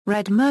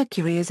red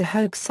mercury is a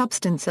hoax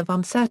substance of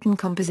uncertain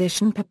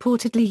composition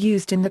purportedly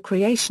used in the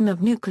creation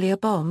of nuclear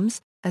bombs,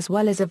 as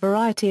well as a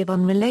variety of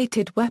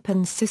unrelated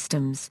weapons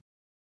systems.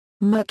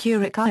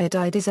 Mercuric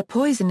iodide is a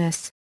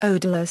poisonous,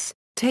 odorless,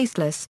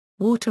 tasteless,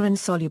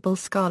 water-insoluble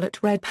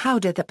scarlet-red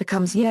powder that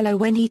becomes yellow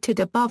when heated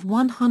above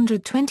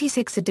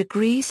 126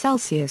 degrees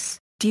Celsius,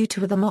 due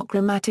to a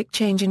thermochromatic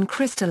change in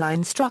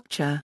crystalline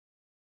structure.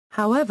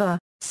 However,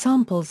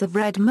 samples of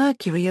red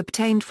mercury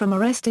obtained from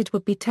arrested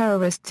would-be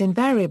terrorists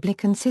invariably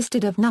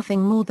consisted of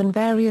nothing more than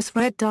various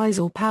red dyes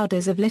or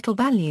powders of little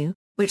value,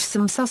 which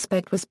some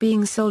suspect was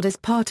being sold as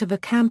part of a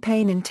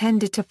campaign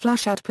intended to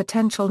flush out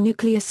potential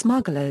nuclear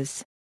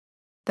smugglers.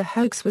 The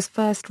hoax was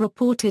first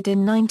reported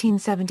in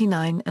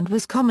 1979 and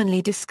was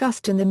commonly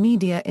discussed in the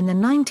media in the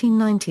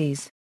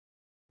 1990s.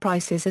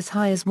 Prices as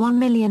high as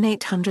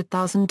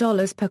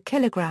 $1,800,000 per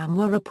kilogram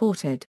were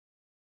reported.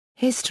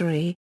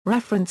 History: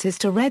 references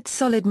to red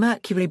solid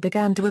mercury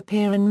began to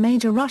appear in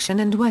major Russian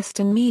and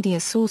Western media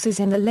sources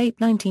in the late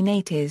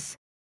 1980s.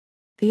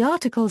 The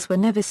articles were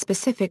never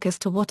specific as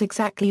to what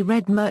exactly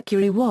red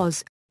mercury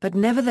was, but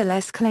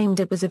nevertheless claimed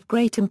it was of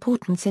great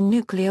importance in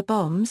nuclear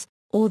bombs,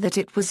 or that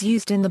it was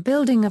used in the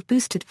building of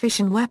boosted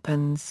fission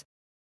weapons.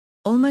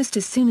 Almost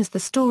as soon as the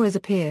stories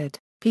appeared,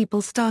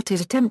 people started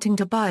attempting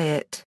to buy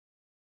it.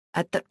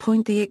 At that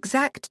point the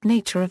exact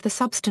nature of the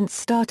substance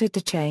started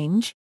to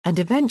change, and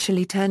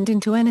eventually turned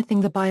into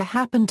anything the buyer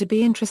happened to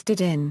be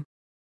interested in.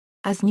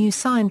 As New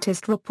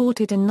Scientist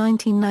reported in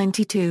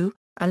 1992,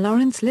 a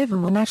Lawrence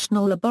Livermore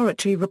National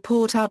Laboratory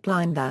report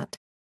outlined that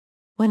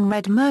when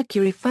red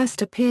mercury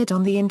first appeared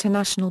on the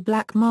international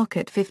black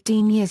market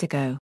 15 years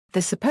ago,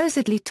 the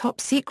supposedly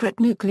top-secret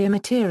nuclear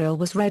material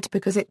was red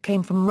because it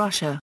came from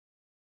Russia.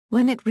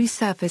 When it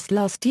resurfaced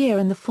last year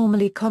in the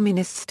formerly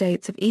communist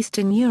states of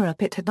Eastern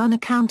Europe, it had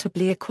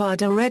unaccountably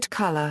acquired a red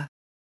color.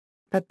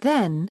 But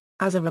then,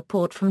 as a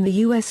report from the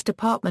U.S.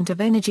 Department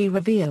of Energy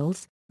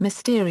reveals,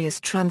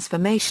 mysterious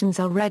transformations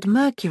are red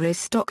mercury's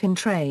stock in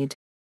trade.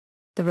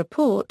 The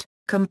report,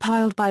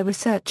 compiled by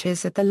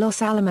researchers at the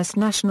Los Alamos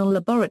National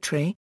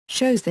Laboratory,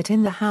 shows that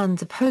in the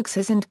hands of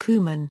hoaxers and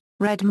crewmen,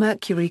 red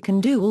mercury can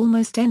do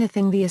almost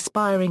anything the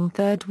aspiring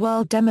third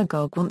world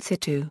demagogue wants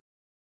it to.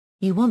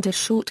 You want a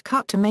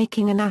shortcut to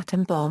making an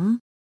atom bomb?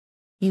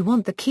 You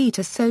want the key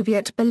to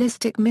Soviet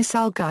ballistic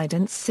missile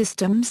guidance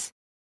systems?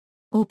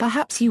 Or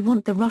perhaps you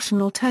want the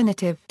Russian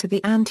alternative to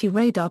the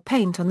anti-radar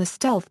paint on the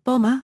stealth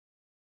bomber?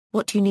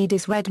 What you need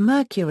is red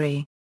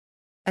mercury.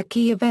 A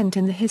key event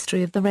in the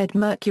history of the red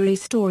mercury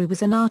story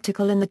was an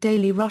article in the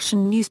daily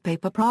Russian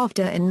newspaper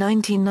Pravda in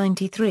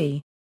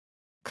 1993.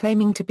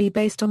 Claiming to be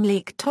based on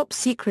leaked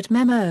top-secret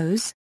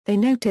memos, they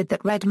noted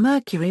that red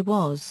mercury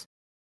was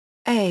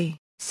a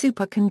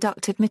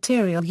superconductive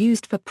material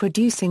used for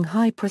producing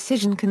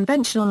high-precision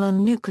conventional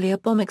and nuclear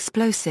bomb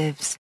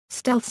explosives,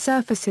 stealth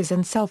surfaces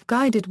and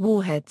self-guided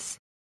warheads.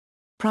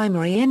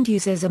 Primary end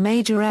users are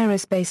major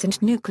aerospace and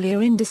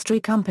nuclear industry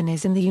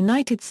companies in the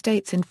United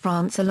States and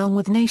France, along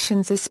with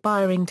nations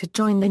aspiring to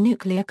join the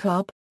nuclear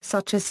club,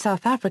 such as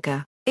South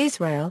Africa,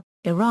 Israel,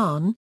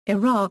 Iran,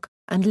 Iraq,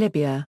 and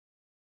Libya.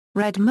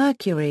 Red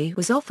mercury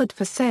was offered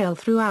for sale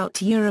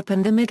throughout Europe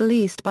and the Middle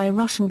East by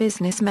Russian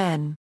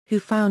businessmen, who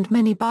found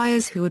many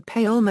buyers who would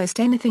pay almost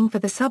anything for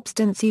the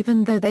substance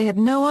even though they had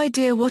no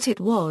idea what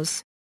it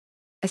was.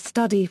 A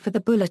study for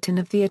the Bulletin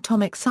of the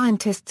Atomic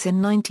Scientists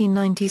in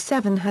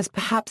 1997 has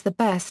perhaps the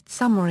best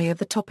summary of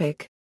the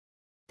topic.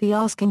 The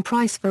asking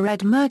price for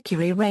red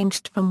mercury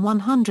ranged from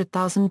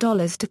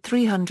 $100,000 to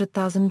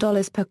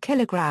 $300,000 per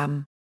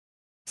kilogram.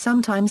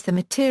 Sometimes the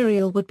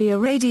material would be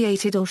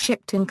irradiated or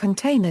shipped in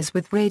containers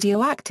with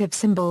radioactive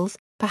symbols,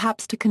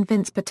 perhaps to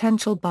convince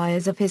potential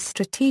buyers of his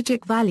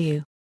strategic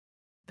value.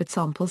 But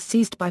samples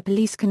seized by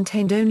police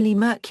contained only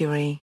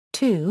mercury,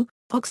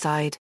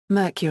 oxide,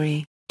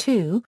 mercury,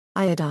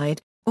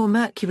 iodide, or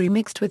mercury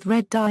mixed with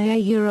red dye.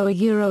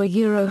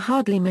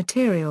 Hardly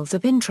materials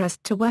of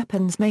interest to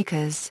weapons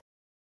makers.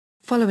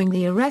 Following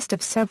the arrest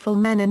of several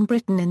men in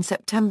Britain in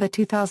September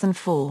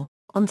 2004,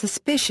 on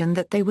suspicion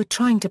that they were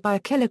trying to buy a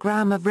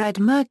kilogram of red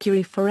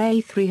mercury for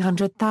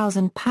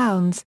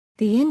 £300,000,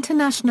 the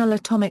International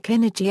Atomic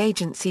Energy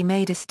Agency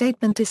made a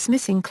statement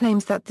dismissing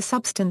claims that the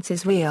substance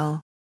is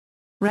real.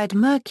 Red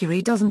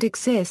mercury doesn't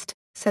exist,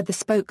 said the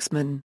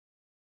spokesman.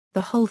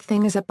 The whole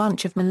thing is a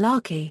bunch of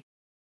malarkey.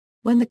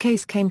 When the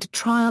case came to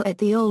trial at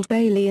the Old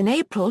Bailey in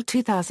April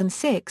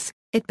 2006,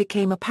 it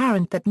became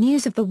apparent that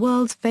news of the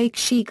world's fake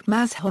Sheikh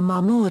Mazhar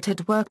Mahmoud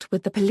had worked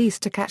with the police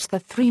to catch the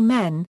three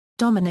men,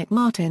 Dominic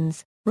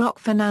Martins, Roque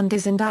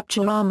Fernandez and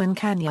Abdurrahman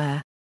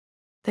Kanya.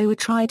 They were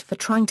tried for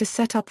trying to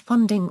set up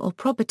funding or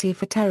property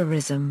for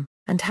terrorism,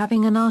 and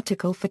having an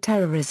article for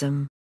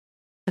terrorism.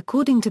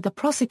 According to the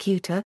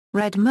prosecutor,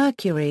 red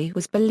mercury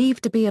was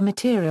believed to be a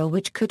material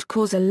which could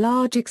cause a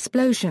large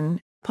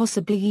explosion,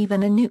 possibly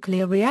even a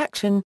nuclear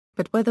reaction,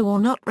 but whether or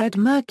not red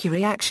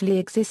mercury actually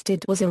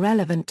existed was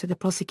irrelevant to the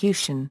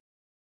prosecution.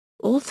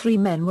 All three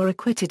men were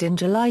acquitted in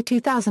July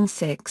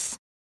 2006.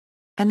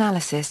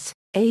 Analysis: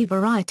 A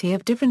variety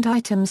of different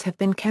items have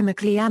been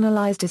chemically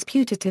analyzed as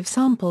putative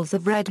samples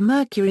of red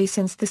mercury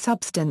since the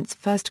substance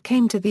first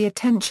came to the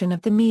attention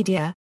of the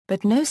media,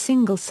 but no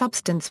single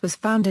substance was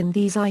found in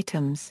these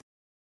items.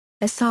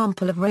 A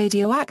sample of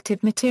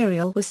radioactive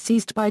material was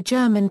seized by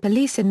German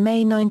police in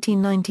May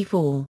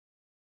 1994.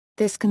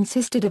 This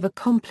consisted of a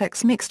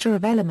complex mixture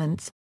of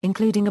elements,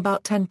 including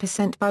about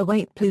 10% by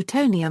weight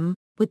plutonium,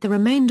 with the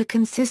remainder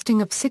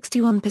consisting of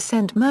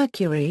 61%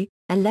 mercury,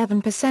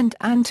 11%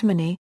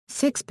 antimony,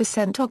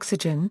 6%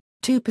 oxygen,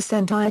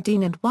 2%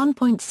 iodine and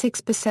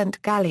 1.6%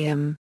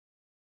 gallium.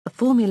 A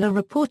formula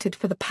reported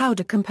for the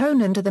powder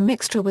component of the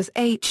mixture was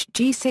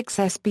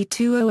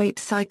Hg6Sb208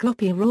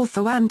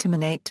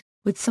 cyclopyrorthoantimonate,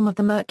 with some of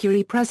the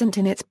mercury present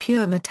in its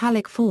pure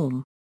metallic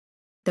form.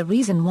 The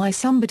reason why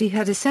somebody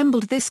had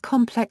assembled this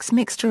complex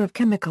mixture of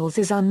chemicals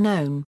is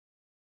unknown.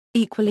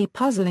 Equally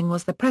puzzling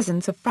was the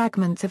presence of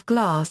fragments of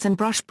glass and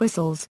brush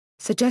bristles,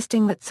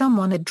 suggesting that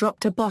someone had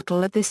dropped a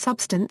bottle of this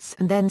substance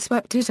and then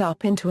swept it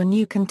up into a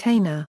new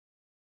container.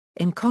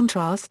 In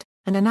contrast,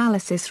 an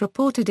analysis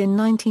reported in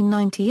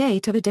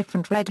 1998 of a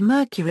different red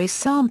mercury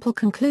sample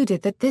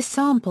concluded that this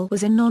sample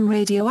was a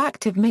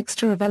non-radioactive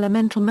mixture of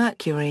elemental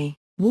mercury,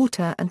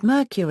 water and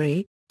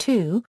mercury,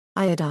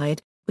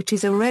 iodide, which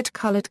is a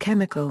red-colored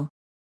chemical.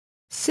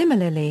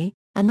 Similarly,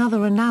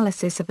 another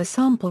analysis of a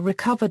sample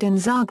recovered in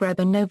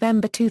Zagreb in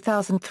November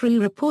 2003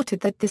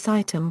 reported that this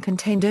item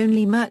contained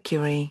only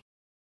mercury.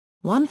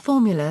 One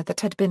formula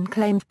that had been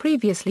claimed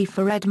previously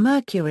for red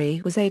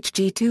mercury was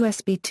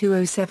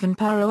Hg2Sb207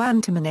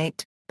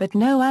 pyroantimonate, but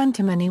no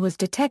antimony was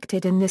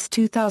detected in this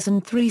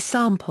 2003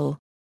 sample.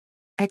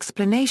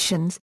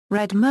 Explanations: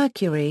 red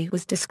mercury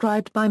was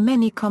described by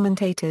many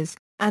commentators,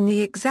 and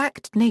the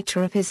exact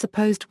nature of his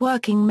supposed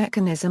working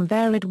mechanism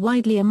varied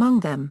widely among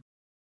them.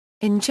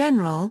 In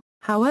general,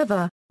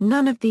 however,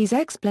 none of these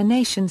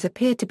explanations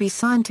appear to be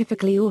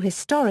scientifically or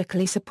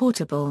historically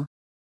supportable.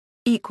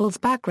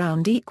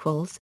 Background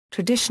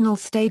Traditional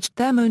staged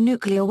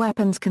thermonuclear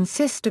weapons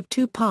consist of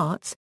two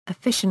parts, a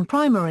fission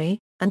primary,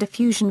 and a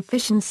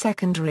fusion-fission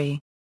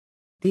secondary.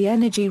 The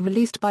energy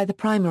released by the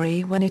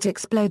primary when it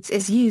explodes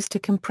is used to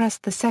compress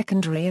the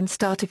secondary and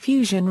start a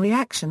fusion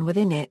reaction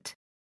within it.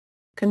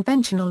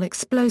 Conventional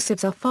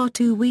explosives are far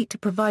too weak to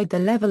provide the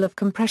level of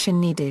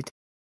compression needed.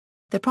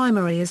 The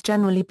primary is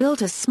generally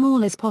built as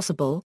small as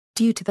possible,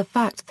 due to the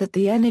fact that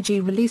the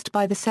energy released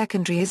by the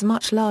secondary is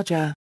much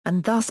larger,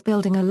 and thus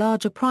building a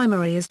larger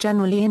primary is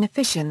generally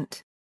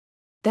inefficient.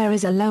 There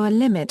is a lower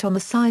limit on the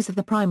size of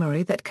the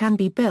primary that can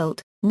be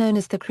built, known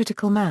as the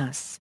critical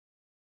mass.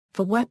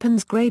 For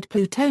weapons-grade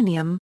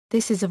plutonium,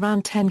 this is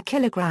around 10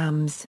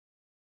 kilograms.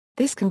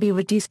 This can be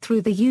reduced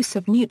through the use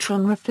of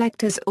neutron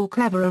reflectors or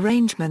clever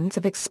arrangements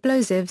of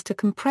explosives to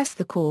compress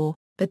the core,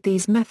 but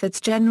these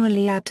methods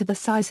generally add to the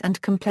size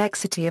and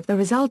complexity of the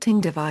resulting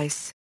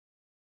device.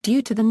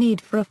 Due to the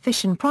need for a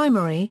fission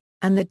primary,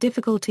 and the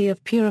difficulty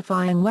of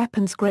purifying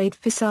weapons-grade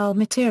fissile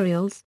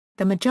materials,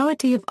 the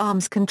majority of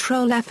arms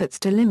control efforts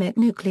to limit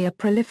nuclear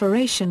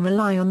proliferation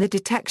rely on the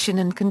detection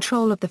and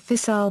control of the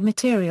fissile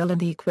material and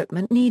the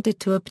equipment needed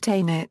to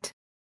obtain it.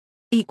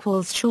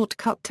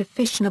 Shortcut to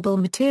fissionable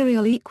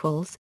material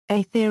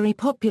A theory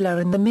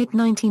popular in the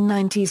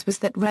mid-1990s was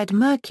that red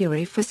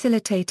mercury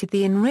facilitated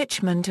the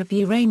enrichment of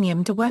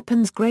uranium to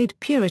weapons-grade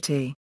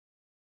purity.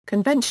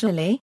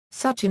 Conventionally,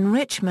 such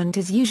enrichment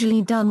is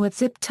usually done with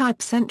zip-type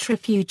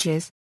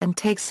centrifuges, and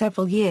takes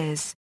several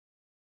years.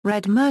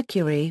 Red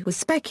mercury was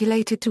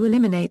speculated to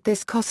eliminate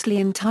this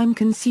costly and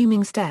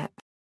time-consuming step.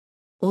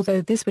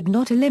 Although this would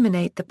not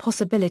eliminate the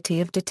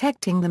possibility of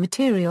detecting the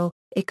material,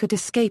 it could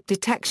escape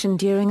detection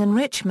during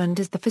enrichment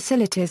as the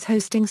facilities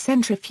hosting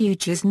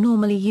centrifuges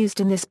normally used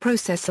in this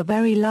process are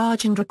very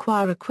large and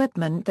require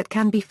equipment that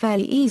can be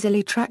fairly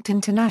easily tracked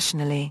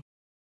internationally.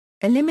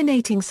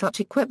 Eliminating such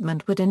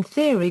equipment would in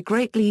theory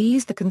greatly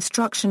ease the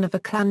construction of a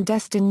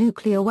clandestine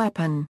nuclear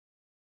weapon.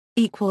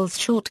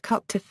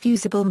 Shortcut to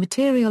fusible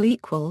material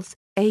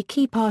A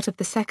key part of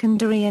the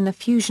secondary in a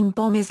fusion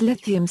bomb is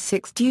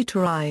lithium-6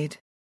 deuteride.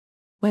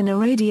 When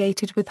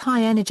irradiated with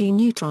high-energy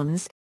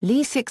neutrons,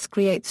 Li-6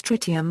 creates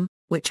tritium,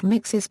 which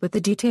mixes with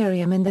the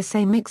deuterium in the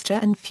same mixture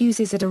and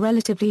fuses at a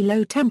relatively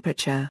low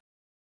temperature.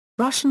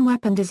 Russian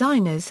weapon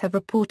designers have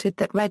reported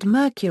that red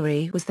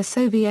mercury was the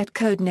Soviet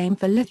codename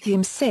for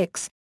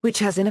lithium-6, which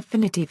has an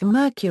affinity for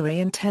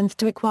mercury and tends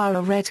to acquire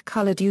a red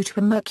color due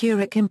to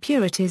mercuric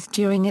impurities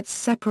during its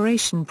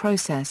separation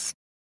process.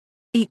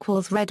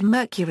 Red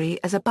mercury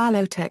as a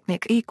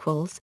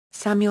ballotechnic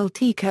Samuel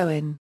T.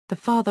 Cohen, the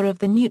father of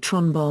the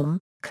neutron bomb,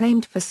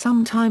 claimed for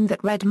some time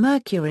that red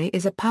mercury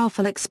is a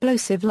powerful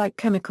explosive-like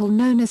chemical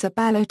known as a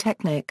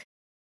ballotechnic.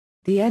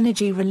 The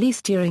energy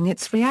released during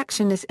its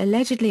reaction is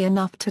allegedly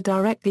enough to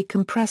directly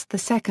compress the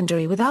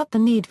secondary without the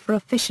need for a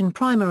fission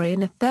primary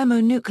in a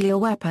thermonuclear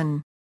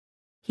weapon.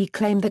 He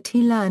claimed that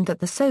he learned that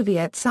the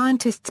Soviet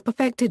scientists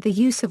perfected the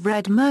use of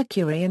red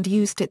mercury and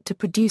used it to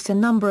produce a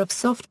number of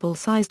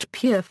softball-sized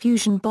pure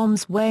fusion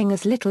bombs weighing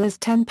as little as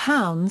 10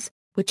 pounds,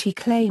 which he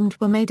claimed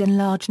were made in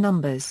large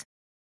numbers.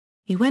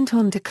 He went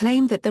on to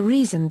claim that the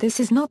reason this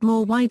is not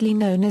more widely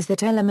known is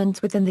that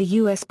elements within the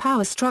U.S.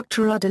 power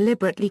structure are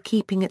deliberately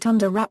keeping it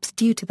under wraps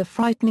due to the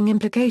frightening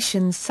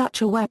implications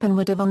such a weapon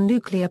would have on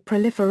nuclear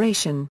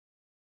proliferation.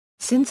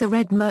 Since a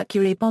red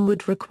mercury bomb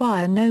would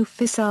require no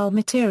fissile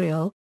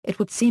material, it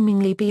would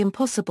seemingly be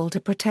impossible to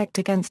protect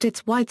against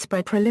its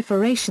widespread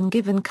proliferation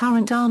given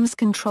current arms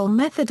control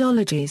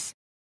methodologies.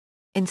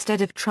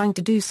 Instead of trying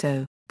to do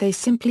so, they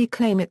simply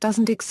claim it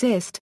doesn't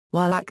exist,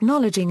 while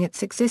acknowledging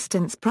its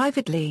existence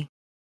privately.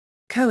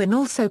 Cohen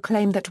also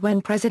claimed that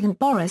when President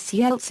Boris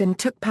Yeltsin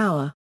took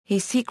power, he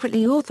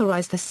secretly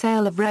authorized the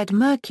sale of red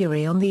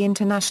mercury on the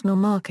international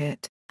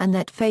market, and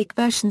that fake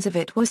versions of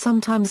it were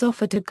sometimes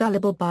offered to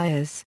gullible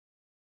buyers.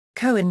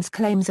 Cohen's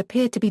claims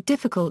appear to be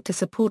difficult to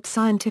support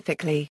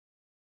scientifically.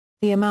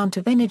 The amount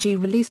of energy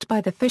released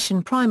by the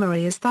fission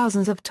primary is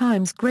thousands of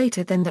times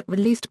greater than that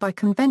released by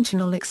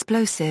conventional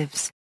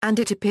explosives, and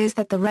it appears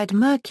that the red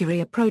mercury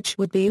approach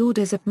would be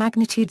orders of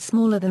magnitude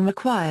smaller than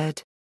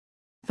required.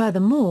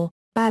 Furthermore,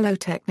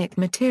 ballotechnic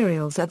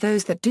materials are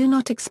those that do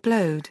not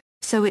explode,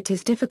 so it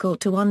is difficult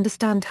to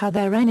understand how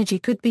their energy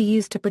could be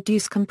used to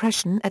produce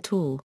compression at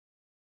all.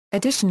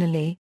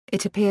 Additionally,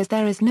 it appears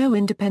there is no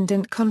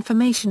independent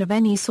confirmation of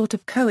any sort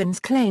of Cohen's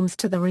claims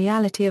to the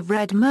reality of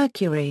red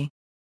mercury.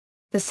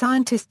 The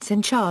scientists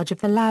in charge of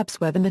the labs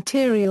where the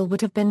material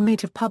would have been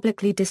made have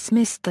publicly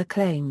dismissed the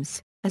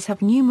claims, as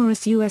have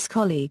numerous U.S.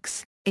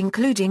 colleagues,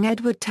 including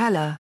Edward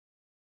Teller.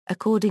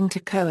 According to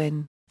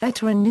Cohen,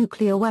 veteran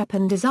nuclear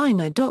weapon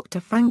designer Dr.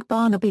 Frank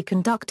Barnaby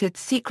conducted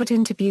secret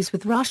interviews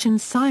with Russian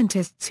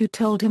scientists who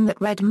told him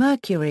that red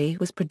mercury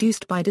was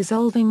produced by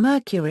dissolving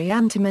mercury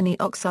antimony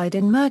oxide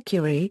in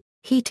mercury,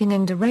 heating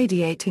and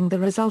irradiating the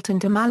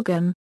resultant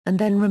amalgam, and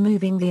then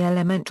removing the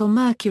elemental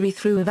mercury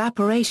through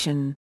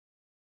evaporation.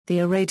 The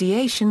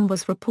irradiation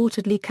was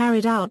reportedly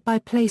carried out by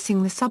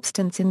placing the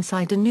substance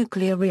inside a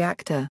nuclear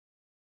reactor.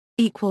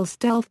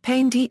 Stealth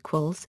paint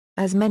equals,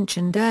 as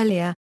mentioned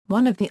earlier,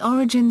 one of the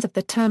origins of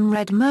the term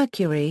red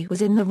mercury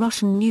was in the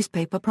Russian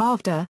newspaper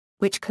Pravda,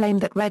 which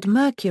claimed that red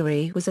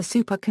mercury was a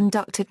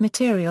superconductive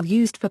material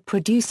used for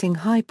producing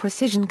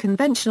high-precision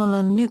conventional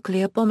and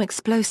nuclear bomb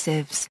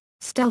explosives,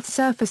 stealth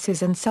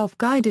surfaces and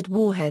self-guided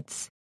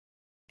warheads.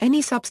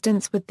 Any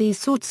substance with these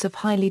sorts of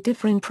highly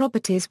differing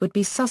properties would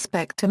be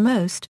suspect to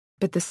most,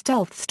 but the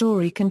stealth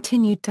story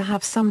continued to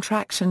have some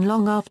traction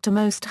long after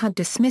most had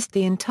dismissed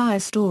the entire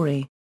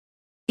story.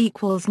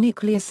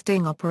 Nuclear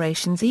sting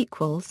operations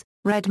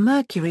red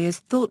mercury is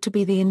thought to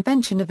be the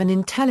invention of an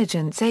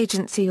intelligence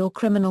agency or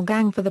criminal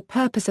gang for the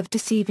purpose of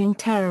deceiving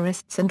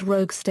terrorists and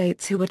rogue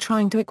states who were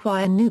trying to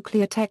acquire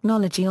nuclear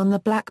technology on the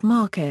black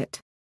market.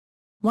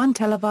 One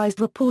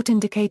televised report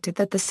indicated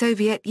that the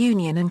Soviet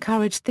Union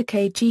encouraged the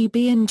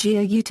KGB and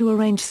GRU to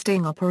arrange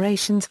sting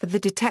operations for the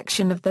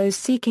detection of those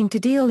seeking to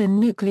deal in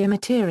nuclear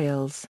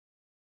materials.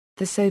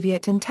 The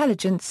Soviet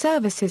intelligence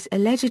services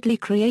allegedly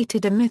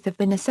created a myth of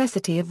the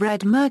necessity of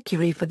red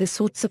mercury for the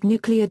sorts of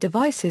nuclear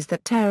devices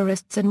that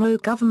terrorists and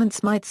rogue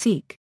governments might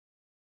seek.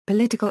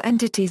 Political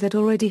entities that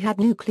already had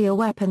nuclear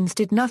weapons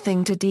did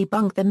nothing to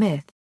debunk the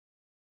myth.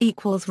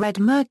 Red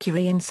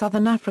mercury in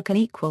Southern Africa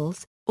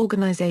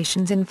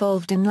Organizations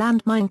involved in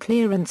landmine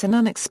clearance and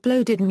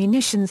unexploded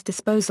munitions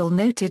disposal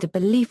noted a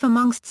belief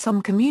amongst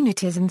some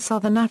communities in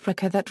southern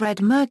Africa that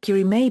red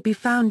mercury may be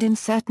found in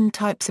certain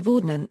types of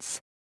ordnance.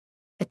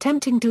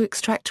 Attempting to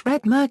extract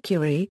red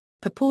mercury,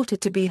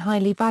 purported to be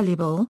highly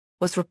valuable,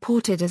 was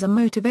reported as a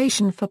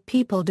motivation for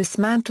people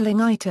dismantling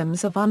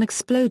items of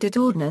unexploded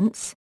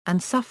ordnance,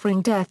 and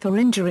suffering death or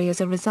injury as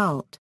a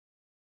result.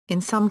 In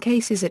some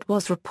cases it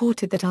was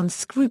reported that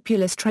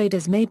unscrupulous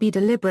traders may be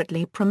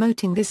deliberately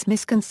promoting this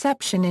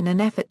misconception in an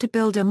effort to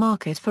build a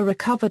market for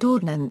recovered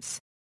ordnance.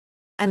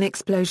 An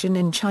explosion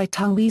in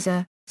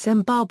Chitungwiza,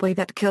 Zimbabwe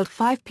that killed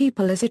 5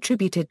 people is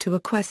attributed to a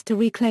quest to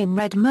reclaim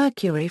red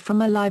mercury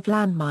from a live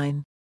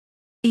landmine.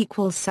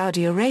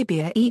 Saudi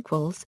Arabia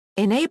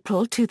In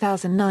April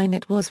 2009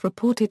 it was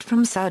reported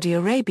from Saudi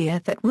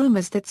Arabia that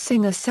rumors that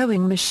Singer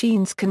sewing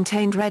machines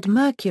contained red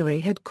mercury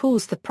had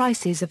caused the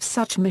prices of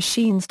such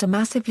machines to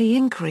massively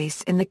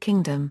increase in the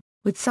kingdom,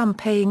 with some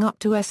paying up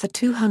to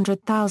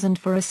 $200,000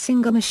 for a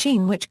single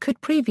machine which could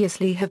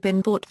previously have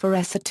been bought for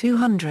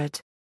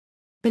 $200.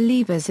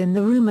 Believers in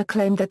the rumor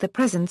claimed that the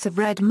presence of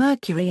red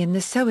mercury in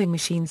the sewing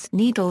machine's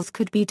needles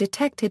could be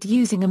detected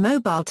using a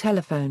mobile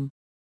telephone.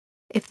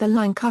 If the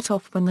line cut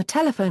off when the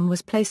telephone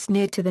was placed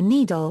near to the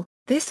needle,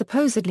 this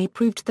supposedly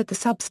proved that the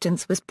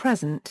substance was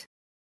present.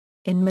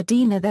 In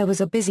Medina there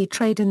was a busy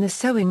trade in the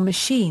sewing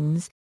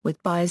machines,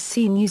 with buyers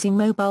seen using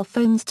mobile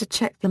phones to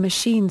check the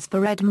machines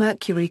for red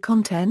mercury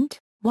content,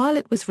 while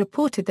it was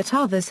reported that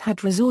others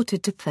had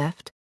resorted to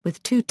theft,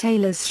 with 2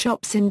 tailors'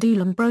 shops in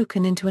Doulam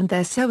broken into and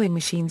their sewing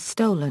machines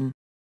stolen.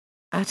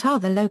 At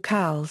other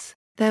locales,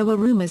 there were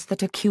rumors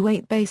that a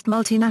Kuwait-based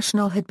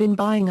multinational had been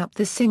buying up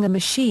the Singer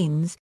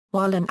machines,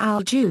 while in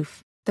Al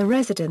Juf, the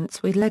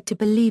residents were led to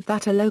believe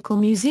that a local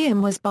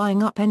museum was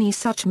buying up any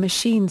such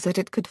machines that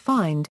it could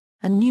find,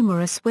 and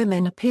numerous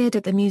women appeared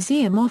at the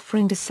museum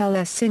offering to sell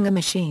their Singer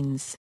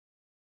machines.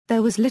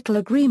 There was little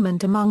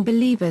agreement among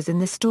believers in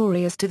the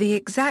story as to the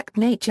exact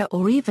nature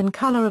or even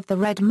color of the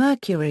red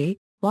mercury,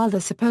 while the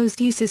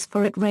supposed uses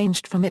for it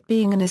ranged from it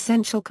being an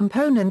essential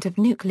component of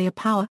nuclear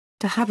power,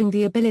 to having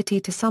the ability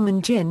to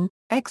summon jinn,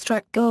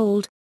 extract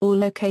gold, or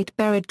locate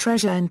buried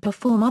treasure and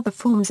perform other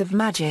forms of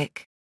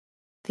magic.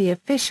 The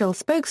official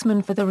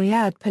spokesman for the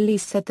Riyadh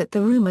police said that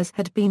the rumors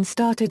had been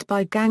started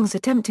by gangs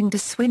attempting to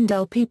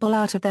swindle people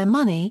out of their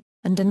money,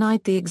 and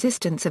denied the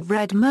existence of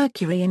red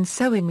mercury in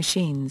sewing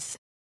machines.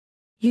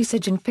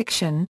 Usage in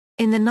fiction.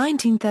 In the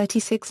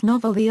 1936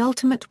 novel The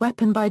Ultimate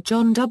Weapon by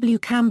John W.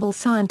 Campbell,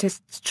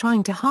 scientists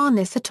trying to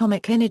harness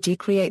atomic energy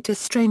create a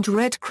strange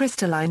red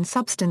crystalline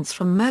substance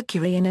from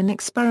mercury in an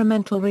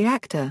experimental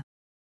reactor.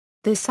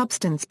 This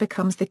substance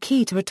becomes the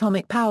key to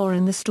atomic power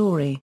in the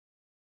story.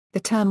 The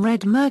term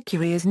red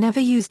mercury is never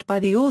used by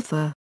the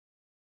author.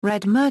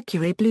 Red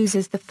Mercury Blues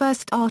is the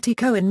first Artie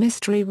Cohen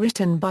mystery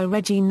written by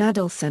Reggie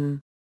Nadelson.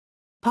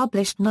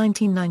 Published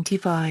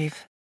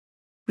 1995.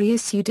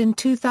 Reissued in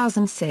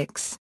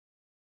 2006.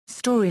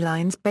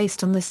 Storylines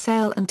based on the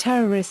sale and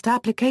terrorist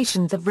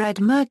applications of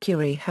red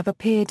mercury have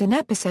appeared in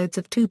episodes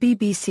of two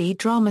BBC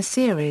drama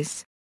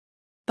series.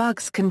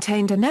 Bugs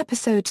contained an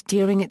episode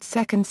during its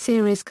second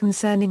series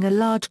concerning a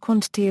large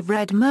quantity of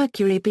red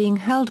mercury being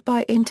held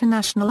by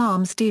international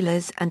arms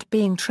dealers and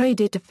being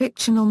traded to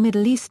fictional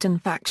Middle Eastern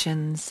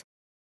factions.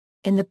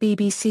 In the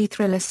BBC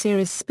thriller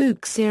series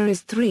Spook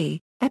Series 3,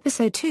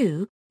 Episode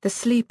 2, The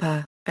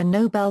Sleeper, a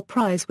Nobel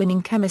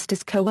Prize-winning chemist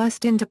is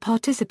coerced into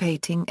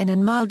participating in a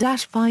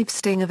Mil-5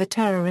 sting of a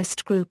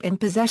terrorist group in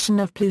possession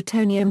of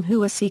plutonium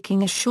who are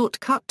seeking a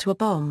shortcut to a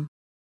bomb.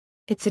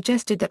 It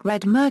suggested that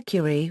red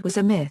mercury was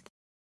a myth.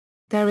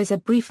 There is a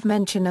brief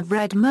mention of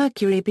red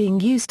mercury being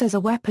used as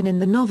a weapon in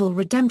the novel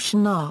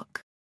Redemption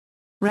Arc.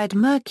 Red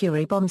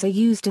mercury bombs are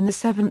used in the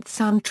Seventh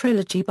Son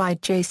trilogy by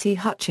J.C.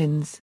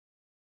 Hutchins.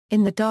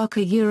 In the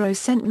darker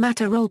Eurocent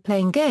meta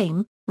role-playing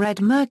game, red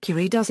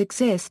mercury does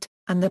exist,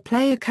 and the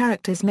player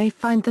characters may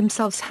find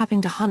themselves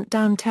having to hunt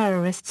down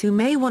terrorists who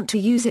may want to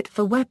use it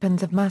for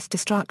weapons of mass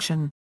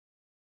destruction.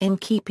 In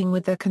keeping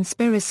with the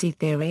conspiracy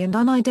theory and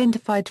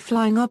unidentified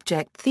flying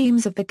object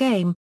themes of the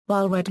game,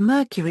 while red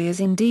mercury is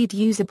indeed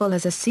usable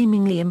as a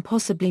seemingly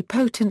impossibly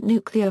potent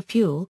nuclear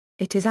fuel,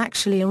 it is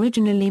actually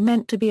originally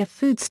meant to be a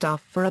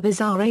foodstuff for a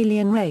bizarre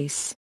alien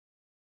race.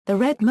 The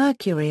red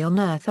mercury on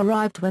Earth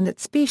arrived when that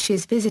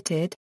species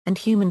visited, and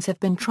humans have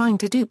been trying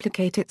to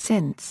duplicate it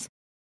since.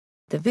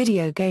 The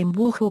video game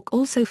Warhawk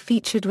also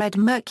featured red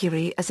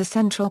mercury as a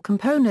central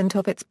component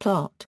of its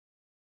plot.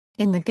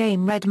 In the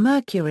game, red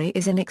mercury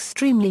is an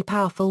extremely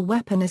powerful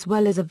weapon as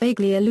well as a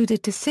vaguely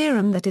alluded to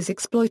serum that is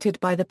exploited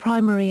by the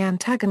primary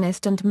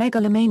antagonist and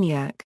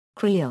megalomaniac,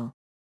 Creel.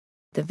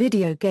 The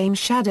video game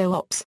Shadow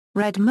Ops,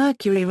 red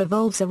mercury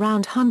revolves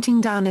around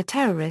hunting down a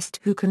terrorist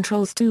who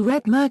controls 2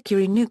 red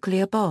mercury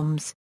nuclear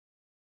bombs.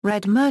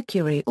 Red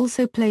mercury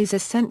also plays a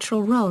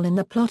central role in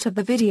the plot of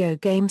the video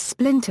game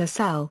Splinter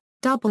Cell,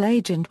 Double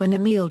Agent, when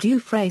Emile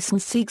Dufresne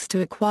seeks to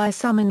acquire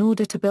some in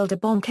order to build a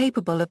bomb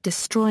capable of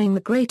destroying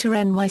the greater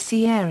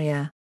NYC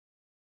area.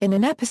 In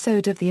an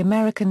episode of the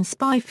American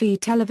spy-fi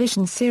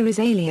television series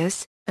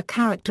Alias, a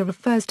character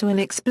refers to an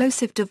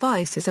explosive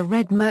device as a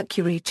red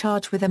mercury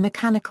charge with a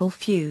mechanical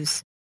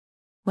fuse.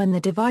 When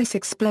the device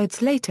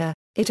explodes later,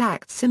 it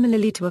acts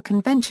similarly to a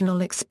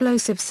conventional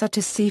explosive such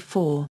as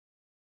C4.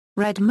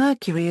 Red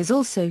mercury is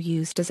also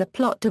used as a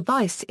plot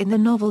device in the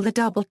novel The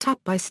Double Tap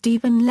by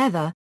Stephen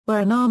Leather, where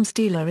an arms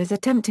dealer is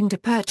attempting to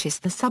purchase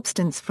the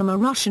substance from a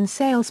Russian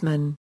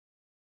salesman.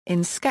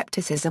 In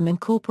Skepticism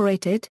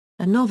Incorporated,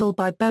 a novel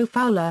by Beau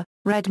Fowler,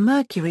 red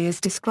mercury is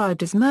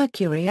described as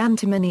mercury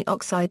antimony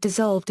oxide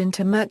dissolved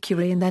into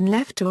mercury and then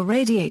left to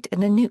irradiate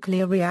in a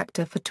nuclear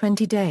reactor for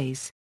 20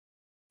 days.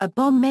 A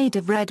bomb made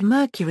of red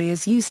mercury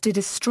is used to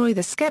destroy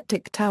the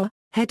Skeptic Tower,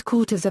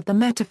 headquarters of the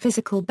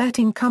metaphysical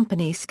betting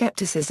company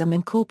Skepticism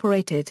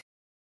Incorporated.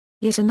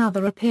 Yet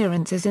another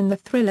appearance is in the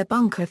thriller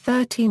Bunker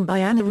 13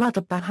 by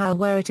Anuradha Bahal,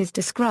 where it is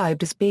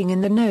described as being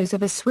in the nose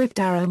of a Swift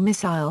Arrow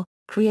missile,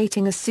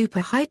 creating a super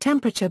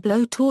high-temperature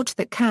blowtorch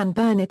that can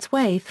burn its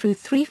way through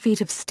 3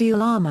 feet of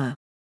steel armor.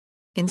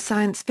 In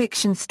science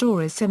fiction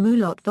stories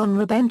Samulot von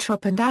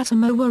Ribbentrop and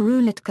Atomowa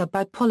Rulitka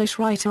by Polish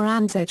writer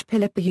Andrzej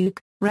Pilipiuk,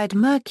 red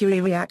mercury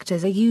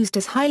reactors are used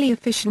as highly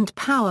efficient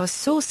power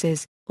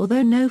sources,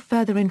 although no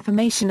further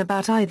information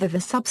about either the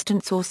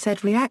substance or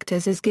said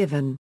reactors is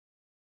given.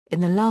 In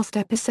the last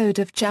episode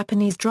of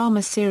Japanese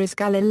drama series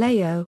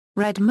Galileo,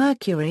 red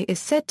mercury is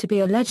said to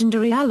be a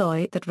legendary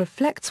alloy that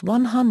reflects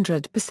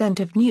 100%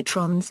 of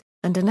neutrons,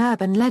 and an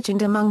urban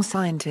legend among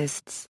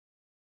scientists.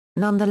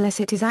 Nonetheless,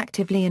 it is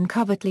actively and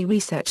covertly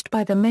researched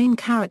by the main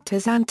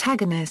character's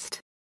antagonist.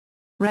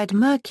 Red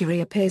mercury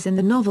appears in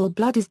the novel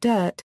Blood is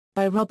Dirt,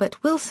 by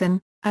Robert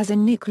Wilson, as a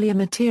nuclear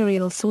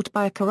material sought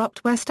by a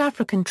corrupt West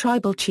African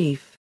tribal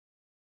chief.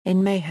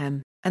 In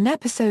Mayhem, an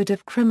episode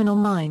of Criminal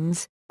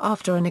Minds,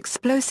 after an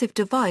explosive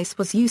device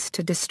was used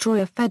to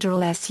destroy a federal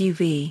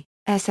SUV,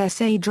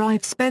 SSA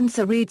drive,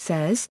 Spencer Reed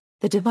says,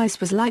 the device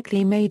was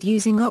likely made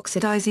using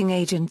oxidizing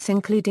agents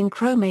including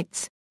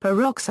chromates,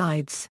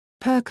 peroxides,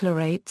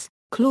 perchlorates,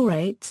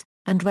 chlorates,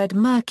 and red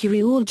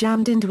mercury all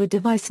jammed into a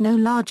device no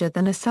larger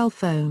than a cell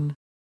phone.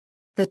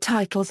 The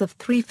titles of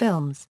 3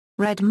 films: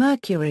 Red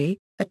Mercury,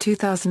 a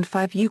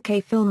 2005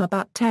 UK film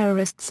about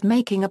terrorists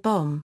making a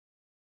bomb;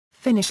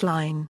 Finish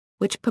Line,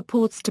 which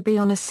purports to be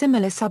on a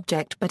similar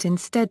subject but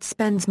instead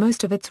spends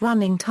most of its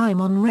running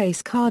time on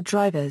race car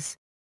drivers;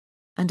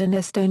 and an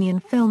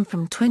Estonian film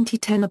from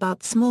 2010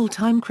 about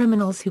small-time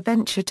criminals who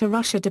venture to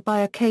Russia to buy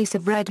a case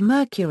of red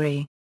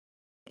mercury.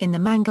 In the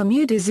manga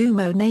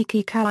Mudazumo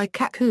Naki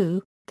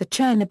Kaikaku, the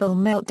Chernobyl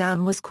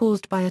meltdown was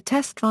caused by a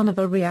test run of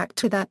a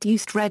reactor that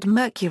used red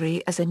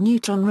mercury as a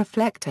neutron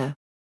reflector.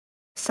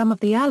 Some of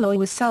the alloy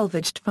was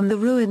salvaged from the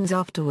ruins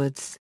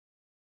afterwards.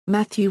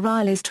 Matthew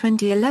Riley's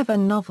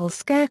 2011 novel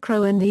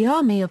Scarecrow and the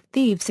Army of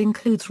Thieves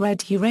includes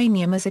red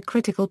uranium as a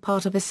critical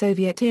part of a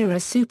Soviet-era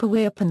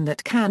superweapon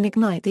that can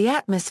ignite the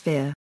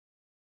atmosphere.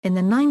 In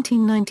the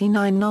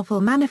 1999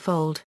 novel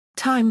Manifold,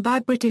 Time by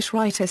British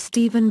writer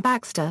Stephen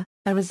Baxter,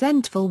 a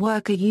resentful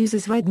worker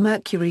uses red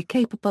mercury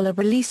capable of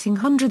releasing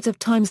hundreds of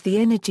times the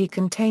energy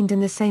contained in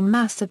the same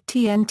mass of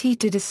TNT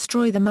to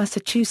destroy the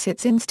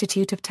Massachusetts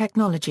Institute of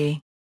Technology.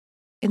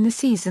 In the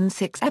Season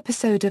 6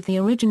 episode of the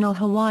original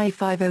Hawaii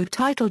Five-0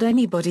 titled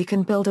Anybody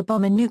Can Build a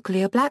Bomb, a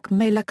nuclear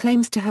blackmailer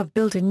claims to have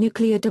built a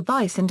nuclear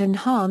device and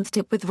enhanced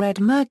it with red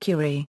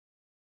mercury.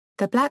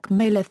 The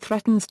blackmailer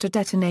threatens to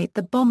detonate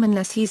the bomb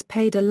unless he's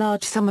paid a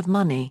large sum of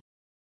money.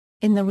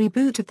 In the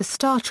reboot of the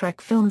Star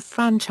Trek film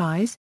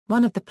franchise,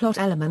 one of the plot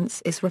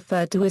elements is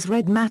referred to as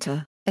red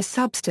matter, a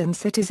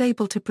substance that is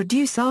able to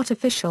produce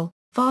artificial,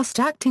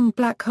 fast-acting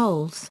black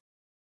holes.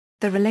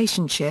 The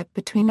relationship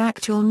between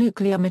actual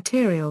nuclear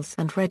materials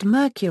and red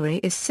mercury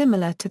is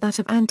similar to that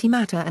of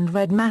antimatter and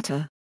red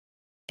matter.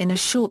 In a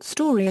short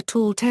story A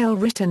Tall Tale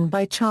written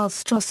by Charles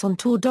Stross on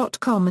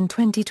Tor.com in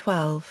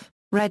 2012,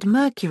 red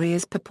mercury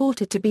is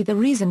purported to be the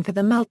reason for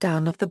the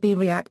meltdown of the B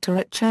reactor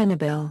at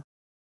Chernobyl.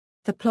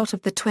 The plot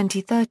of the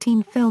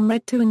 2013 film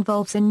Red 2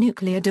 involves a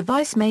nuclear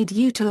device made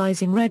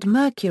utilizing red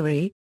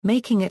mercury,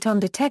 making it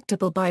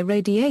undetectable by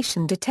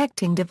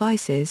radiation-detecting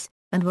devices,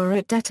 and were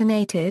it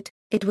detonated,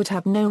 it would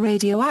have no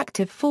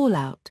radioactive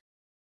fallout.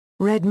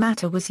 Red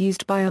matter was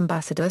used by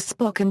Ambassador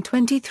Spock in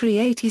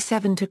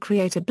 2387 to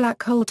create a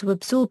black hole to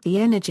absorb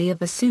the energy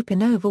of a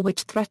supernova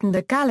which threatened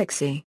the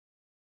galaxy.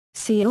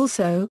 See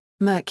also,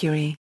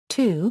 Mercury,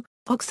 2,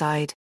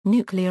 oxide,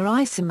 nuclear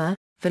isomer,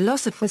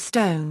 Philosopher's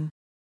Stone.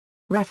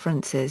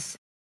 References.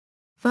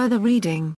 Further reading.